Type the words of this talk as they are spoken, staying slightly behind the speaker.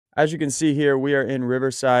As you can see here, we are in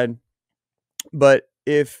Riverside, but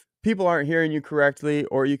if people aren't hearing you correctly,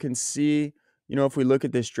 or you can see, if we look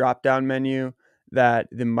at this drop down menu, that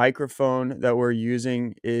the microphone that we're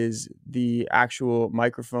using is the actual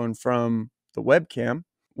microphone from the webcam,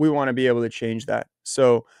 we want to be able to change that.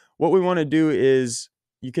 So what we want to do is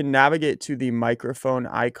you can navigate to the microphone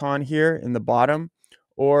icon here in the bottom,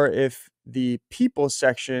 or if the people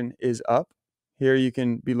section is up, here you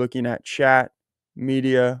can be looking at chat,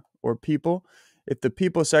 media, or people. If the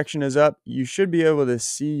people section is up, you should be able to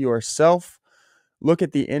see yourself, look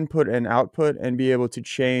at the input and output, and be able to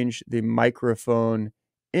change the microphone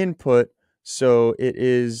input so it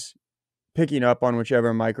is picking up on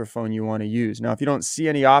whichever microphone you want to use. Now, if you don't see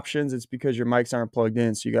any options, it's because your mics aren't plugged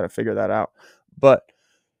in, so you got to figure that out. But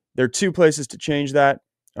there are two places to change that.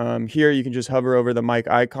 Here, you can just hover over the mic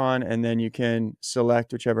icon, and then you can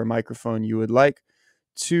select whichever microphone you would like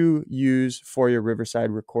to use for your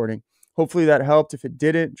Riverside recording. Hopefully that helped. If it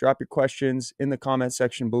didn't, drop your questions in the comment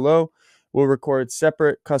section below. We'll record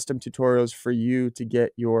separate custom tutorials for you to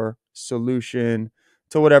get your solution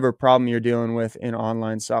to whatever problem you're dealing with in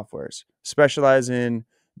online softwares. Specialize in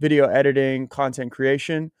video editing, content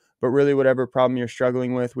creation, but really whatever problem you're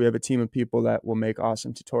struggling with, we have a team of people that will make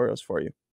awesome tutorials for you.